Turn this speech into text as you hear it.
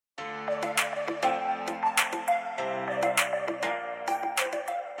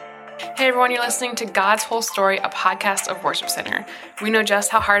Hey everyone, you're listening to God's Whole Story, a podcast of Worship Center. We know just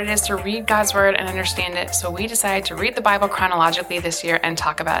how hard it is to read God's Word and understand it, so we decided to read the Bible chronologically this year and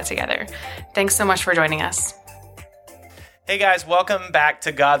talk about it together. Thanks so much for joining us. Hey guys, welcome back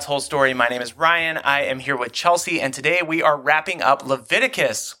to God's Whole Story. My name is Ryan. I am here with Chelsea, and today we are wrapping up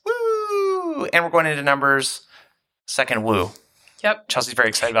Leviticus. Woo! And we're going into Numbers. Second woo. Yep. Chelsea's very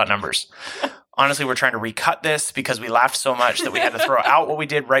excited about Numbers. Honestly, we're trying to recut this because we laughed so much that we had to throw out what we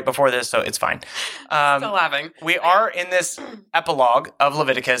did right before this, so it's fine. Still laughing. We are in this epilogue of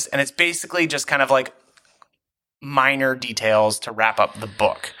Leviticus, and it's basically just kind of like minor details to wrap up the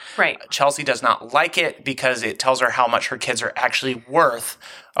book. Right. Chelsea does not like it because it tells her how much her kids are actually worth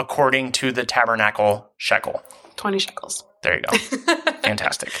according to the tabernacle shekel. 20 shekels. There you go.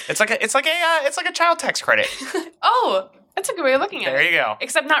 Fantastic. It's like a child tax credit. Oh, that's a good way of looking at it. There you go.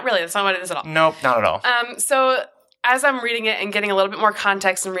 Except not really. That's not what it is at all. Nope, not at all. So as I'm reading it and getting a little bit more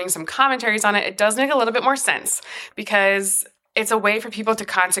context and reading some commentaries on it, it does make a little bit more sense because it's a way for people to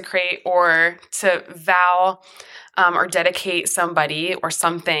consecrate or to vow or dedicate somebody or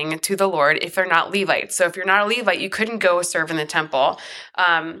something to the Lord if they're not Levites. So if you're not a Levite, you couldn't go serve in the temple.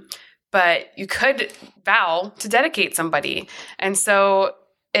 But you could vow to dedicate somebody. And so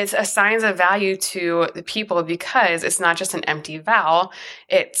it assigns a value to the people because it's not just an empty vow.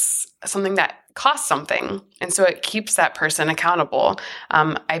 It's something that costs something. And so it keeps that person accountable.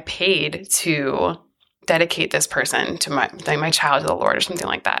 I paid to dedicate this person to my child to the Lord or something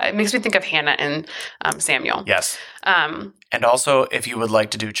like that. It makes me think of Hannah and Samuel. Yes. And also, if you would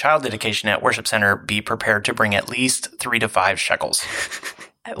like to do child dedication at Worship Center, be prepared to bring at least 3 to 5 shekels.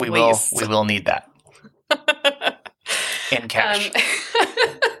 We will need that in cash.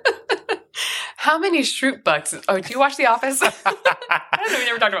 How many Shroot bucks? Oh, do you watch The Office? I don't know. We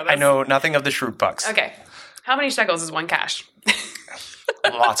never talked about this. I know nothing of the Shroot bucks. Okay. How many shekels is one cash?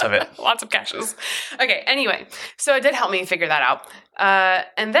 Lots of it. Lots of cashes. Okay, anyway. So it did help me figure that out.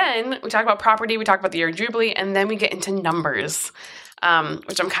 And then we talk about property, we talk about the year of Jubilee, and then we get into Numbers,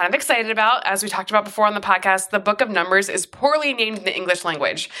 which I'm kind of excited about. As we talked about before on the podcast, the book of Numbers is poorly named in the English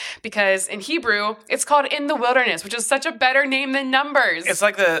language because in Hebrew, it's called In the Wilderness, which is such a better name than Numbers. It's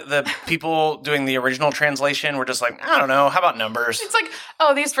like the people doing the original translation were just like, I don't know, how about Numbers? It's like,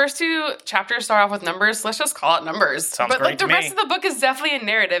 oh, these first 2 chapters start off with Numbers. Let's just call it Numbers. Sounds great to me. The rest of the book is definitely a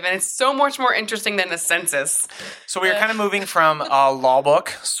narrative, and it's so much more interesting than a census. So we are kind of moving from a law book,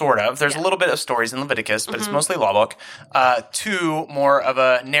 sort of. There's a little bit of stories in Leviticus, but it's mostly law book, to more of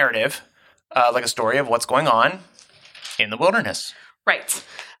a narrative, like a story of what's going on in the wilderness. Right.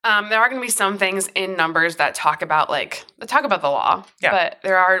 There are going to be some things in Numbers that talk about the law, but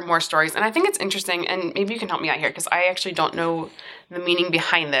there are more stories. And I think it's interesting, and maybe you can help me out here because I actually don't know the meaning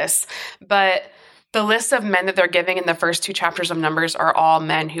behind this, but the list of men that they're giving in the first 2 chapters of Numbers are all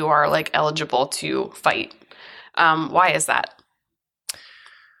men who are eligible to fight. Why is that?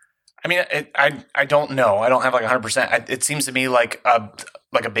 I mean, I don't know. I don't have 100%. It seems to me like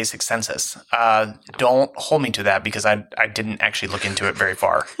a basic census. Don't hold me to that because I didn't actually look into it very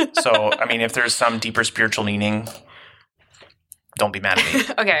far. So, I mean, if there's some deeper spiritual meaning, don't be mad at me.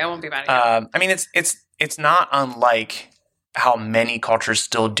 Okay, I won't be mad at you. I mean, it's not unlike how many cultures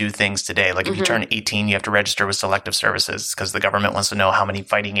still do things today. Like if you turn 18, you have to register with Selective Services because the government wants to know how many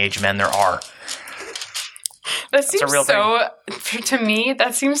fighting age men there are. That seems to me,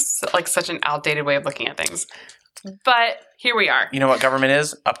 that seems like such an outdated way of looking at things. But here we are. You know what government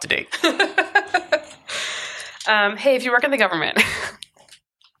is? Up to date. Hey, if you work in the government,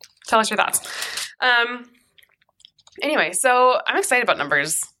 tell us your thoughts. Anyway, so I'm excited about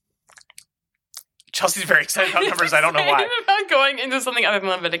Numbers. Chelsea's very excited about Numbers. I don't know why. About going into something other than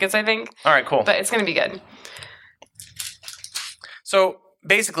Leviticus, I think. All right, cool. But it's going to be good. So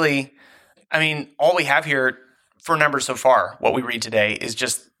basically, I mean, all we have here for Numbers so far, what we read today, is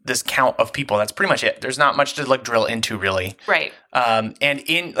just this count of people. That's pretty much it. There's not much to drill into, really. Right. And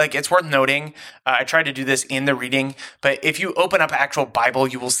it's worth noting, I tried to do this in the reading, but if you open up an actual Bible,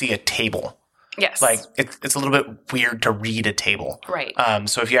 you will see a table. Yes. It's a little bit weird to read a table. Right.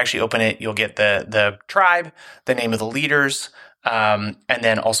 So if you actually open it, you'll get the tribe, the name of the leaders, and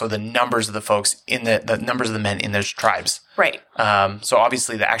then also the numbers of the folks in the numbers of the men in those tribes. Right. So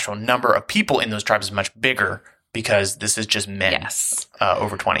obviously the actual number of people in those tribes is much bigger because this is just men. Yes.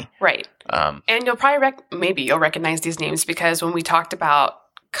 Over 20. Right. And you'll probably maybe you'll recognize these names because when we talked about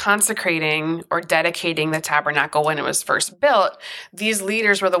consecrating or dedicating the tabernacle when it was first built, these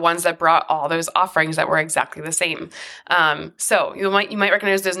leaders were the ones that brought all those offerings that were exactly the same. So you might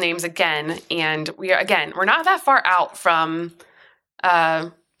recognize those names again. And we're not that far out from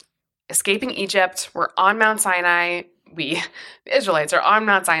escaping Egypt. We're on Mount Sinai. the Israelites are on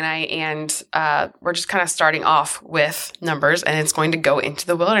Mount Sinai, and we're just kind of starting off with Numbers, and it's going to go into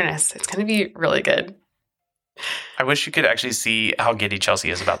the wilderness. It's going to be really good. I wish you could actually see how giddy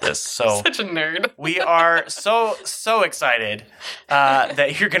Chelsea is about this. So Such a nerd. We are so excited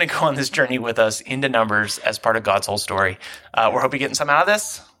that you're going to go on this journey with us into Numbers as part of God's whole story. We're hoping you're getting something out of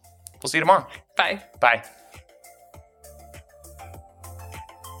this. We'll see you tomorrow. Bye. Bye.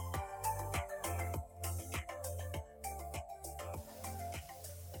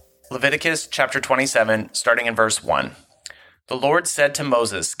 Leviticus chapter 27, starting in verse 1. The Lord said to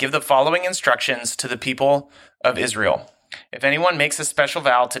Moses, "Give the following instructions to the people of Israel. If anyone makes a special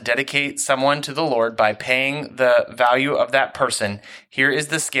vow to dedicate someone to the Lord by paying the value of that person, here is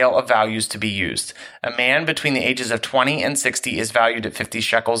the scale of values to be used. A man between the ages of 20 and 60 is valued at 50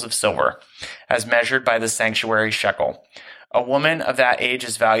 shekels of silver, as measured by the sanctuary shekel. A woman of that age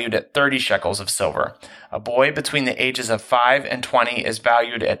is valued at 30 shekels of silver. A boy between the ages of 5 and 20 is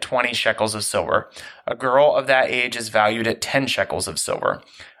valued at 20 shekels of silver. A girl of that age is valued at 10 shekels of silver.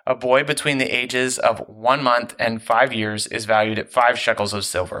 A boy between the ages of 1 month and 5 years is valued at 5 shekels of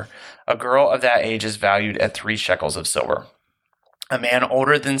silver. A girl of that age is valued at 3 shekels of silver. A man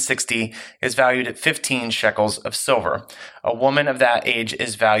older than 60 is valued at 15 shekels of silver. A woman of that age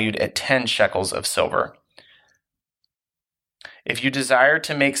is valued at 10 shekels of silver. If you desire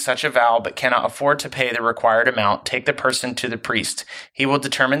to make such a vow but cannot afford to pay the required amount, take the person to the priest. He will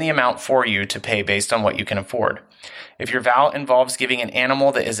determine the amount for you to pay based on what you can afford. If your vow involves giving an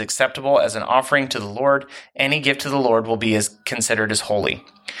animal that is acceptable as an offering to the Lord, any gift to the Lord will be considered as holy.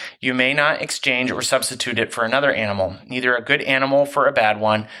 You may not exchange or substitute it for another animal, neither a good animal for a bad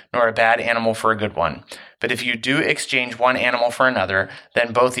one, nor a bad animal for a good one. But if you do exchange one animal for another,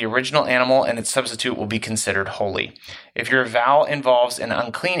 then both the original animal and its substitute will be considered holy. If your vow involves an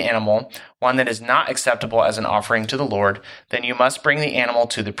unclean animal, one that is not acceptable as an offering to the Lord, then you must bring the animal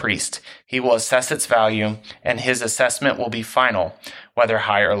to the priest. He will assess its value, and his assessment will be final, whether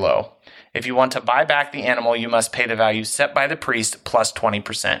high or low. If you want to buy back the animal, you must pay the value set by the priest plus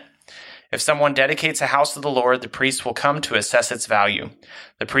 20%. If someone dedicates a house to the Lord, the priest will come to assess its value.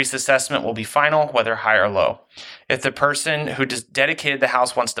 The priest's assessment will be final, whether high or low. If the person who dedicated the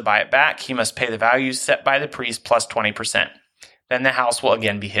house wants to buy it back, he must pay the value set by the priest plus 20%. Then the house will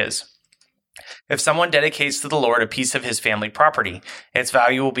again be his. If someone dedicates to the Lord a piece of his family property, its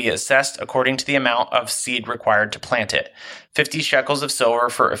value will be assessed according to the amount of seed required to plant it. 50 shekels of silver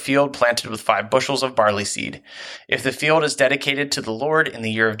for a field planted with 5 bushels of barley seed. If the field is dedicated to the Lord in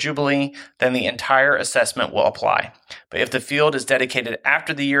the year of Jubilee, then the entire assessment will apply. But if the field is dedicated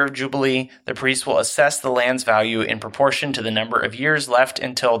after the year of Jubilee, the priest will assess the land's value in proportion to the number of years left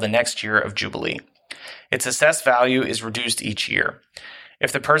until the next year of Jubilee. Its assessed value is reduced each year.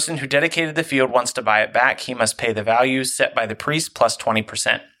 If the person who dedicated the field wants to buy it back, he must pay the value set by the priest plus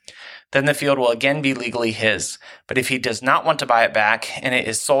 20%. Then the field will again be legally his. But if he does not want to buy it back and it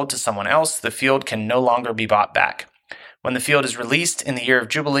is sold to someone else, the field can no longer be bought back. When the field is released in the year of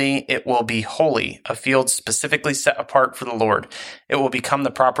Jubilee, it will be holy, a field specifically set apart for the Lord. It will become the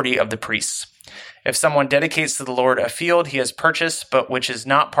property of the priests. If someone dedicates to the Lord a field he has purchased, but which is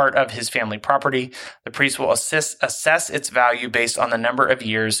not part of his family property, the priest will assess its value based on the number of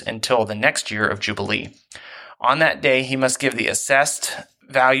years until the next year of Jubilee. On that day, he must give the assessed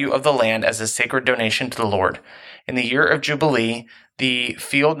value of the land as a sacred donation to the Lord. In the year of Jubilee, the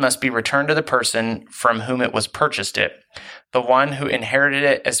field must be returned to the person from whom it was purchased the one who inherited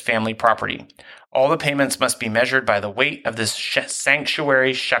it as family property. All the payments must be measured by the weight of this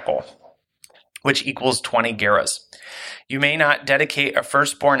sanctuary shekel, which equals 20 gerahs. You may not dedicate a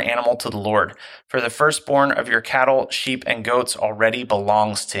firstborn animal to the Lord, for the firstborn of your cattle, sheep, and goats already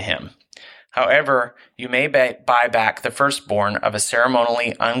belongs to him. However, you may buy back the firstborn of a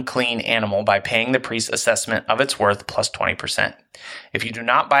ceremonially unclean animal by paying the priest's assessment of its worth plus 20%. If you do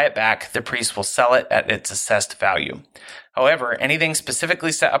not buy it back, the priest will sell it at its assessed value. However, anything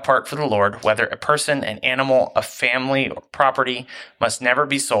specifically set apart for the Lord, whether a person, an animal, a family, or property, must never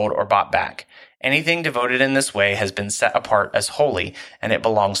be sold or bought back. Anything devoted in this way has been set apart as holy, and it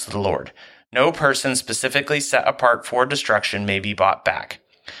belongs to the Lord. No person specifically set apart for destruction may be bought back.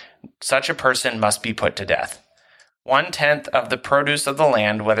 Such a person must be put to death. 1/10 of the produce of the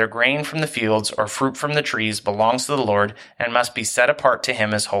land, whether grain from the fields or fruit from the trees, belongs to the Lord and must be set apart to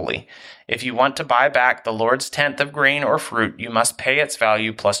him as holy. If you want to buy back the Lord's tenth of grain or fruit, you must pay its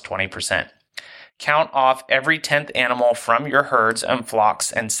value plus 20%. Count off every 10th animal from your herds and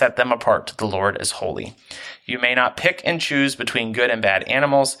flocks and set them apart to the Lord as holy. You may not pick and choose between good and bad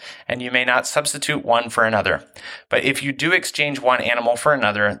animals, and you may not substitute one for another. But if you do exchange one animal for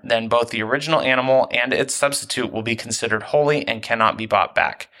another, then both the original animal and its substitute will be considered holy and cannot be bought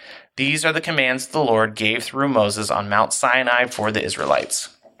back. These are the commands the Lord gave through Moses on Mount Sinai for the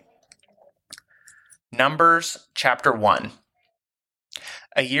Israelites. Numbers chapter 1.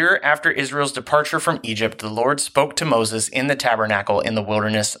 A year after Israel's departure from Egypt, the Lord spoke to Moses in the tabernacle in the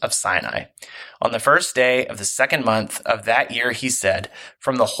wilderness of Sinai. On the first day of the second month of that year, he said,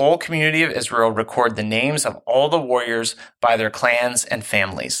 "From the whole community of Israel, record the names of all the warriors by their clans and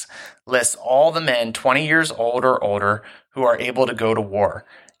families. List all the men 20 years old or older who are able to go to war.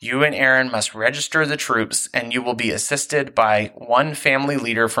 You and Aaron must register the troops, and you will be assisted by one family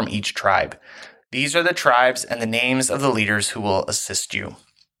leader from each tribe. These are the tribes and the names of the leaders who will assist you."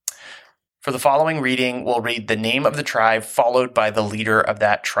 For the following reading, we'll read the name of the tribe followed by the leader of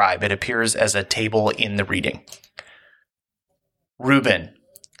that tribe. It appears as a table in the reading. Reuben,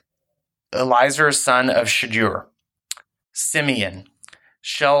 Elizur son of Shedeur. Simeon,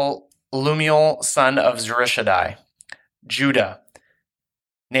 Shelumiel son of Zurishaddai. Judah,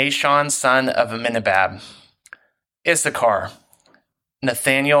 Nahshon son of Amminadab. Issachar,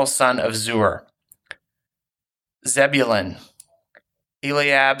 Nathaniel son of Zuar. Zebulun,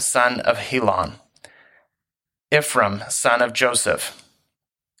 Eliab son of Helon. Ephraim son of Joseph.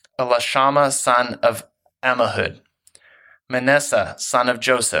 Elishama son of Ammihud. Manasseh son of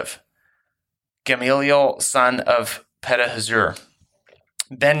Joseph. Gamaliel son of Pedahzur.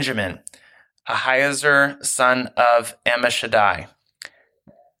 Benjamin, Ahiezer son of Ammishaddai.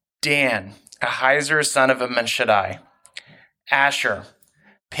 Dan, Ahiezer son of Ammishaddai. Asher,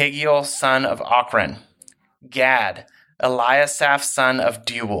 Pagiel son of Ochran. Gad, Eliasaph son of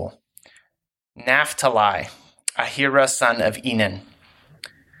Deuel. Naphtali, Ahira son of Enan.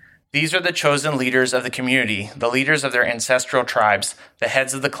 These are the chosen leaders of the community, the leaders of their ancestral tribes, the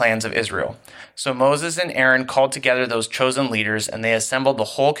heads of the clans of Israel. So Moses and Aaron called together those chosen leaders, and they assembled the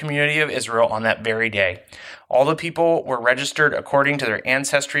whole community of Israel on that very day. All the people were registered according to their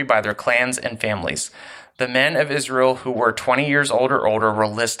ancestry by their clans and families. The men of Israel who were 20 years old or older were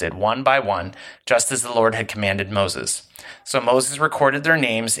listed one by one, just as the Lord had commanded Moses. So Moses recorded their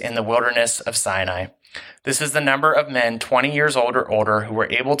names in the wilderness of Sinai. This is the number of men 20 years old or older who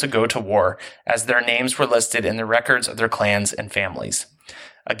were able to go to war, as their names were listed in the records of their clans and families.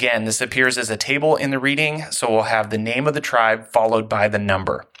 Again, this appears as a table in the reading, so we'll have the name of the tribe followed by the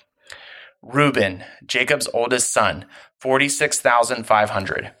number. Reuben, Jacob's oldest son,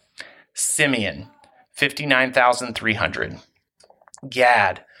 46,500. Simeon, 59,300.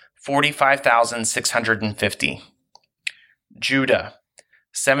 Gad, 45,650. Judah,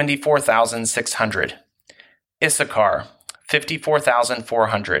 74,600. Issachar,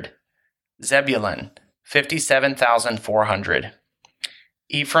 54,400. Zebulun, 57,400.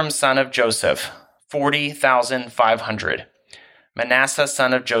 Ephraim son of Joseph, 40,500. Manasseh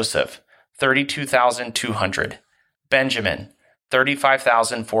son of Joseph, 32,200. Benjamin,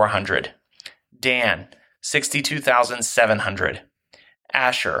 35,400. Dan, 62,700.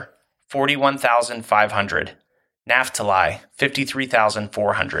 Asher, 41,500. Naphtali,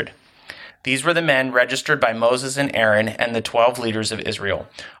 53,400. These were the men registered by Moses and Aaron and the 12 leaders of Israel,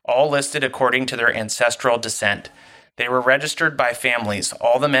 all listed according to their ancestral descent. They were registered by families,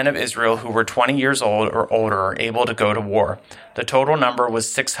 all the men of Israel who were 20 years old or older are able to go to war. The total number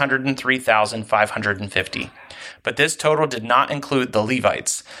was 603,550. But this total did not include the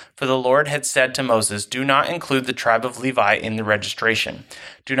Levites, for the Lord had said to Moses, "Do not include the tribe of Levi in the registration.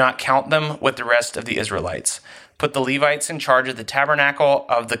 Do not count them with the rest of the Israelites. Put the Levites in charge of the tabernacle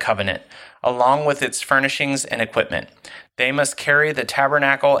of the covenant, along with its furnishings and equipment. They must carry the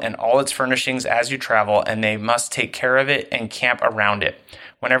tabernacle and all its furnishings as you travel, and they must take care of it and camp around it.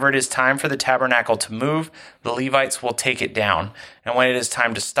 Whenever it is time for the tabernacle to move, the Levites will take it down, and when it is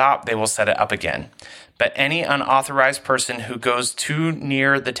time to stop, they will set it up again. But any unauthorized person who goes too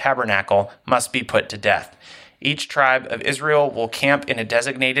near the tabernacle must be put to death. Each tribe of Israel will camp in a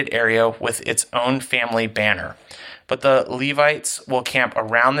designated area with its own family banner. But the Levites will camp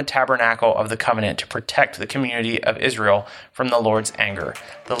around the tabernacle of the covenant to protect the community of Israel from the Lord's anger.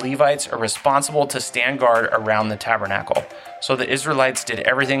 The Levites are responsible to stand guard around the tabernacle." So the Israelites did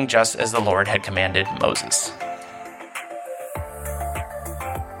everything just as the Lord had commanded Moses.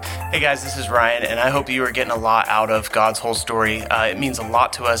 Hey guys, this is Ryan, and I hope you are getting a lot out of God's whole story. It means a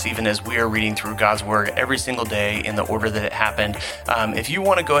lot to us even as we are reading through God's Word every single day in the order that it happened. If you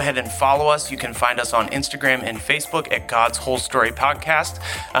want to go ahead and follow us, you can find us on Instagram and Facebook at God's Whole Story Podcast.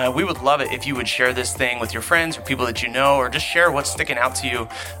 We would love it if you would share this thing with your friends or people that you know, or just share what's sticking out to you.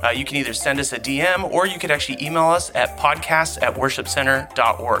 You can either send us a DM, or you could actually email us at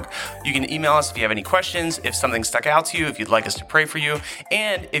podcast@worshipcenter.org. You can email us if you have any questions, if something stuck out to you, if you'd like us to pray for you,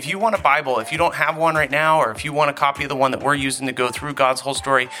 and if you want a Bible, if you don't have one right now, or if you want a copy of the one that we're using to go through God's whole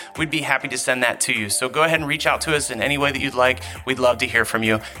story, we'd be happy to send that to you. So go ahead and reach out to us in any way that you'd like. We'd love to hear from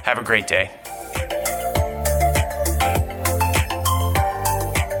you. Have a great day.